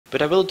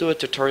but I will do a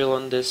tutorial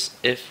on this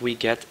if we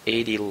get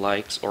 80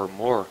 likes or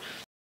more.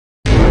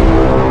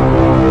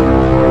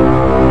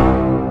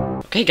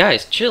 Okay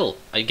guys, chill,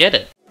 I get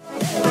it.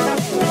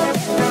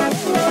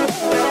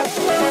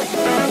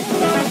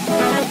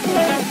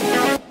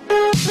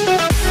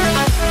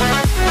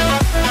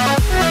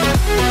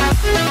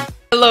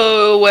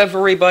 Hello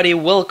everybody,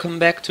 welcome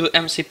back to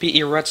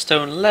MCPE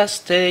Redstone.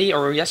 Last day,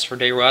 or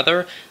yesterday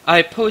rather,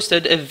 I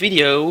posted a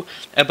video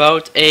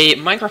about a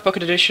Minecraft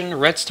Pocket Edition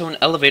Redstone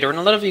elevator, and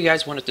a lot of you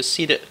guys wanted to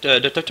see the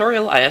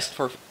tutorial. I asked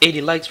for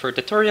 80 likes for a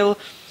tutorial,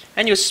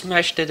 and you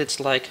smashed it. It's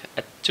like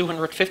at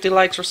 250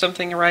 likes or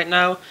something right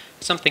now.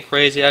 Something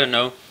crazy, I don't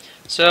know.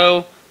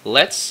 So,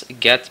 let's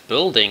get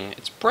building.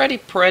 It's pretty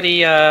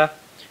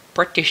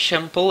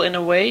simple in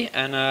a way,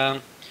 and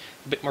a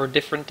bit more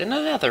different in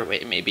another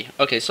way, maybe.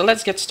 Okay, so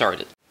let's get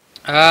started.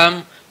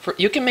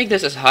 You can make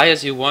this as high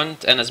as you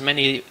want and as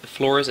many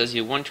floors as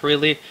you want,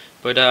 really.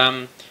 But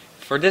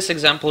for this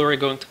example, we're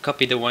going to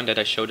copy the one that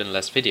I showed in the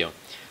last video.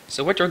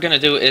 So what we're going to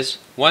do is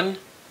 1,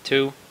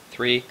 2,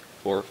 3,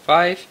 4,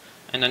 5,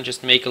 and then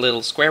just make a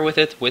little square with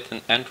it, with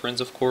an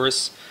entrance, of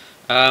course.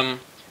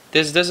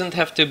 This doesn't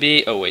have to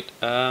be... Oh, wait.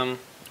 1,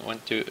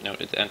 2... No,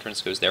 the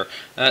entrance goes there.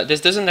 This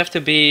doesn't have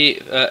to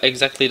be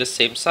exactly the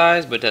same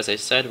size, but as I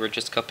said, we're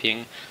just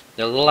copying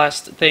the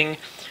last thing.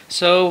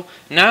 So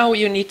now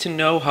you need to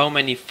know how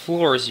many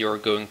floors you're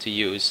going to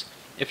use.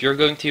 If you're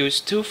going to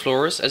use 2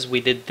 floors, as we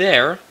did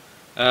there,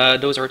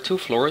 those are 2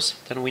 floors,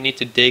 then we need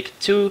to dig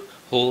 2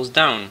 holes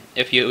down.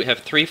 If you have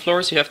 3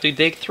 floors, you have to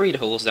dig 3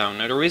 holes down.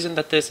 Now the reason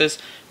that this is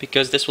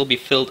because this will be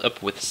filled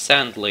up with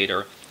sand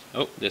later.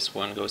 Oh, this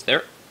one goes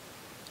there.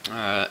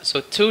 So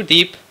 2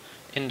 deep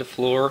in the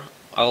floor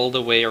all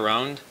the way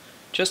around,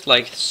 just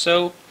like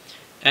so.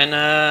 And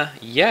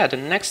yeah, the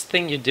next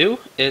thing you do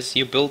is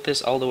you build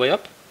this all the way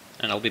up,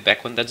 and I'll be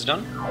back when that's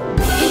done.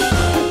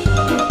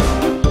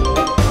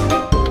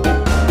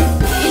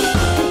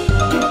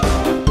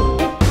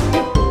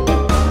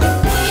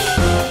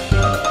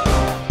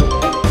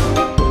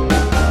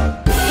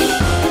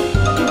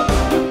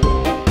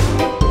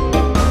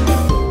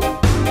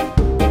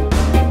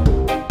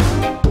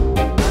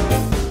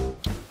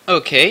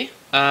 Okay,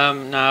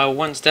 now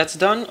once that's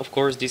done, of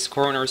course these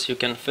corners you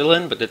can fill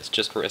in, but it's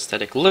just for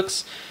aesthetic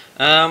looks.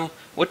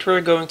 What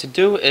we're going to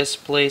do is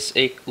place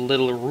a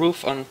little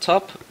roof on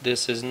top.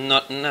 This is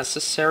not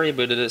necessary,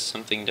 but it is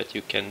something that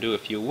you can do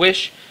if you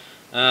wish.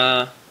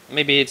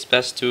 Maybe it's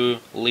best to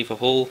leave a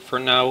hole for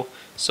now,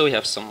 so we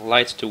have some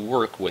light to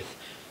work with.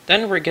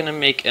 Then we're gonna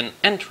make an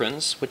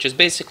entrance, which is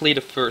basically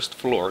the first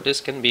floor. This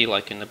can be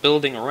like in a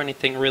building or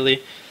anything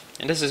really,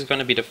 and this is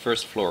gonna be the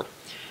first floor.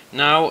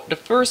 Now, the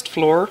first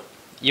floor,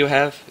 you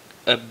have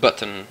a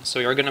button. So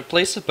you're gonna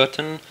place a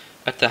button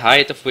at the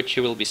height of which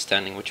you will be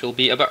standing, which will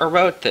be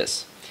about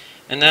this.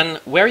 And then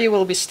where you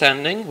will be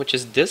standing, which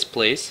is this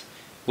place,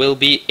 will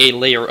be a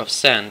layer of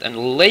sand. And a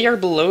layer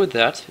below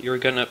that, you're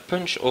gonna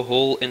punch a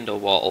hole in the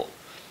wall.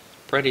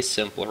 Pretty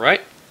simple,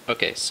 right?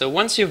 Okay, so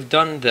once you've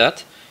done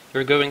that,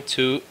 you're going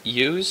to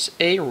use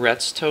a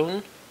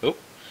redstone. Oh,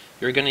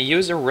 you're gonna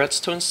use a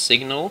redstone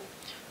signal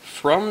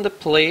from the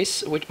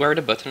place where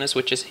the button is,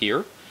 which is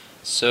here.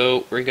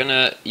 So we're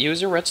gonna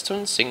use a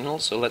redstone signal,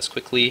 so let's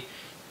quickly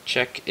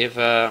check if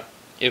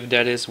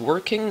that is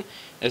working.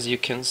 As you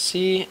can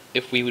see,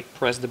 if we would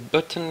press the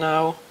button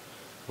now,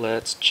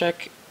 let's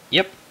check.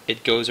 Yep,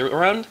 it goes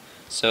around.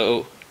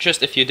 So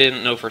just if you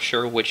didn't know for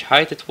sure which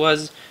height it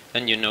was,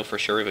 then you know for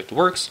sure if it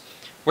works.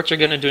 What you're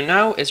gonna do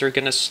now is you're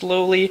gonna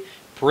slowly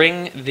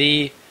bring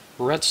the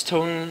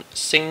redstone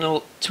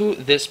signal to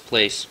this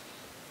place.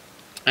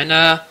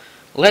 And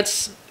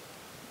let's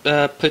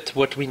put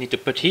what we need to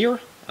put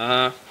here.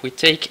 We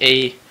take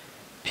a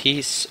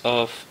piece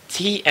of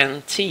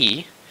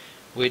TNT,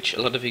 which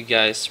a lot of you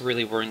guys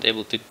really weren't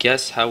able to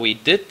guess how we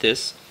did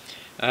this,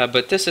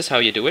 but this is how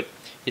you do it.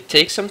 You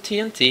take some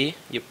TNT,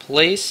 you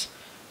place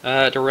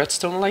the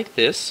redstone like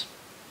this,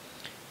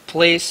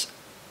 place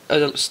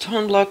a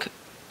stone block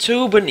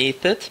 2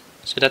 beneath it,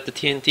 so that the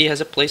TNT has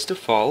a place to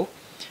fall,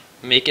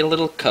 make a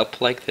little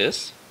cup like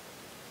this,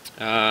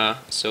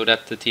 so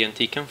that the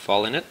TNT can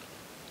fall in it.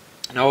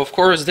 Now of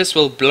course this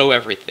will blow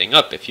everything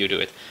up if you do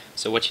it,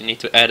 so what you need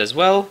to add as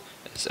well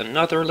is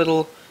another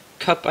little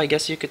cup, I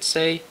guess you could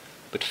say,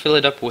 but fill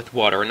it up with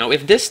water. Now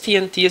if this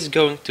TNT is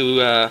going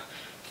to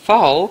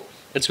fall,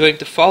 it's going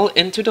to fall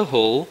into the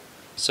hole,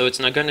 so it's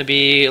not going to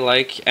be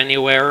like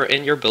anywhere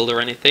in your build or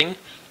anything,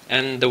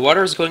 and the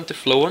water is going to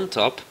flow on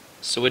top,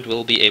 so it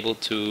will be able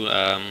to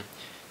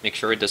make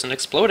sure it doesn't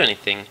explode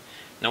anything.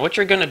 Now what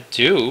you're going to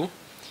do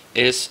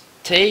is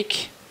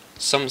take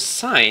some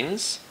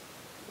signs.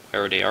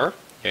 Where they are.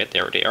 Yeah,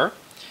 there they are.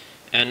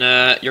 And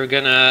you're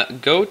gonna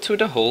go to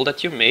the hole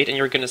that you made, and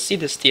you're gonna see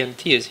this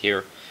TNT is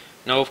here.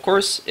 Now, of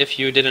course, if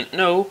you didn't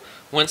know,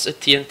 once a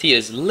TNT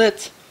is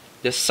lit,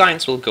 the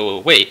signs will go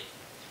away.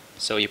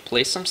 So you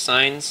place some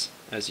signs,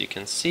 as you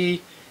can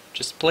see.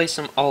 Just place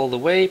them all the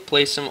way,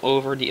 place them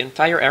over the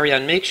entire area,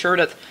 and make sure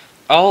that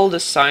all the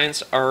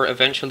signs are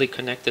eventually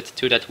connected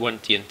to that one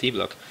TNT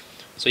block.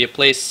 So you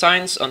place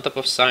signs on top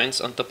of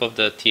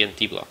the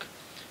TNT block.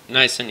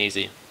 Nice and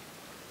easy.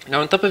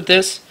 Now on top of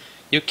this,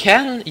 you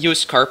can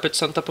use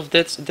carpets on top of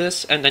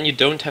this, and then you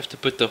don't have to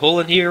put the hole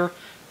in here.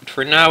 But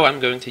for now I'm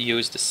going to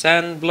use the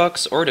sand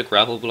blocks or the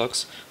gravel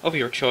blocks of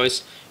your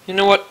choice. You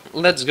know what?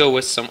 Let's go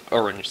with some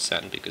orange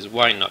sand, because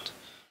why not?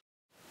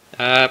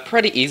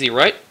 Pretty easy,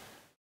 right?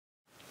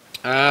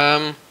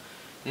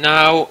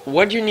 Now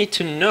what you need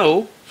to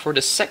know for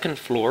the second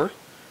floor,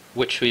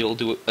 which we will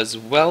do as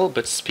well,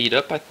 but speed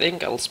up I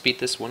think. I'll speed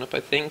this one up I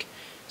think.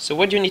 So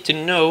what you need to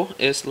know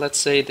is, let's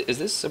say, is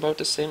this about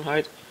the same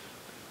height?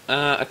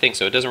 I think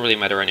so, it doesn't really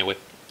matter anyway.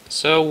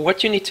 So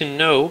what you need to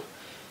know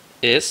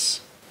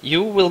is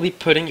you will be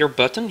putting your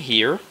button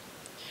here,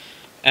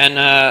 and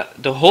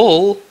the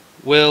hole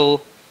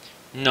will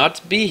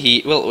not be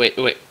here. Well, wait,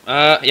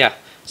 yeah.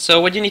 So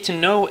what you need to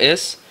know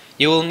is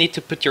you will need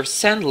to put your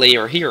sand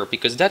layer here,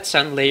 because that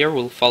sand layer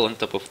will fall on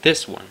top of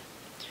this one.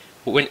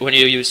 When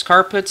you use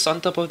carpets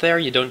on top of there,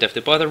 you don't have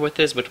to bother with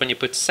this, but when you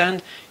put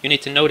sand, you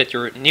need to know that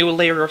your new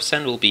layer of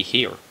sand will be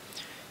here.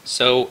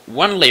 So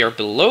one layer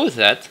below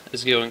that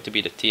is going to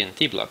be the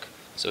TNT block.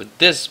 So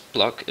this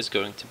block is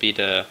going to be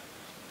the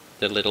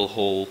little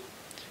hole.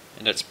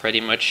 And that's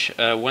pretty much,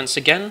 once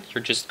again,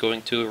 you're just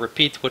going to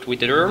repeat what we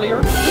did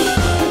earlier.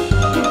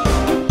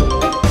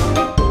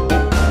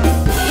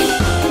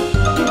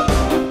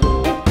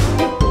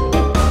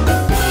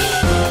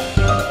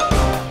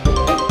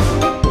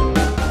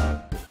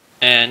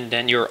 And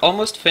then you're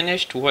almost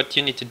finished. What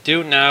you need to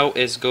do now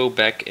is go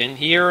back in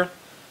here,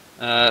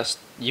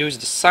 use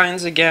the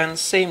signs again,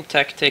 same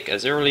tactic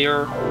as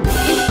earlier.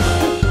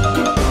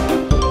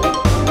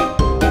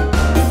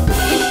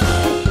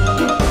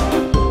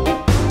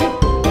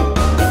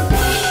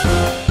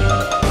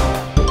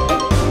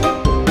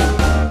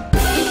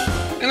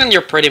 And then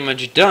you're pretty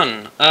much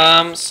done.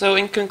 So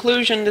in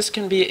conclusion, this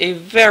can be a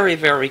very,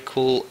 very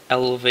cool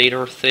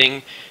elevator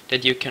thing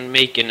that you can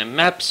make in a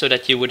map, so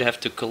that you would have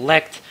to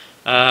collect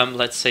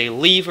let's say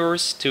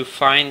levers to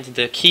find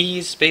the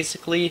keys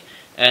basically,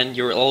 and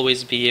you'll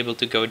always be able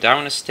to go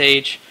down a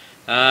stage.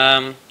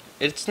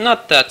 It's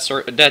not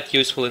that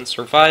useful in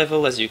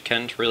survival, as you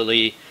can't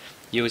really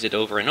use it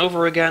over and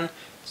over again.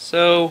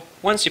 So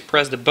once you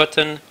press the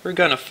button, you're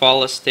gonna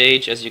fall a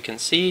stage. As you can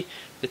see,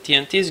 the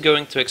TNT is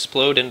going to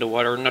explode in the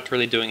water, not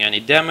really doing any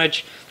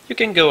damage. You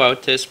can go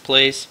out this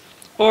place,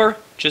 or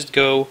just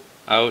go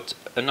out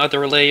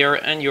another layer,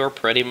 and you're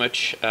pretty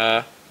much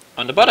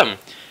on the bottom.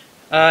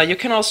 You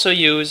can also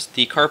use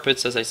the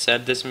carpets, as I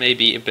said. This may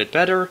be a bit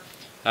better.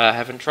 I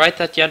haven't tried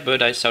that yet,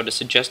 but I saw the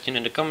suggestion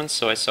in the comments,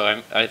 so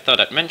I thought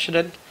I'd mention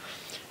it.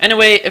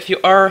 Anyway, if you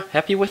are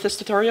happy with this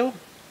tutorial,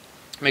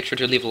 make sure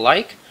to leave a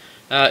like.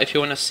 If you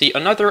want to see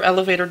another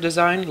elevator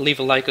design, leave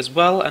a like as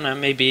well,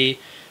 and maybe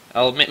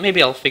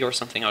I'll figure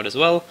something out as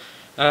well.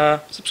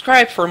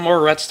 Subscribe for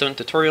more redstone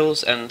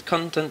tutorials and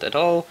content at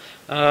all.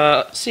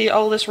 See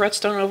all this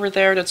redstone over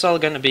there? That's all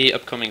gonna be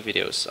upcoming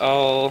videos.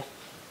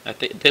 I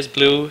think this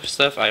blue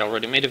stuff I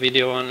already made a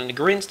video on, and the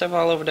green stuff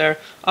all over there,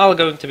 all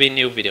going to be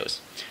new videos.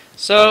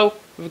 So,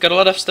 we've got a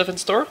lot of stuff in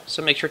store,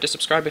 so make sure to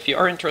subscribe if you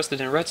are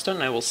interested in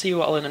redstone. I will see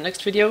you all in the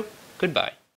next video. Goodbye.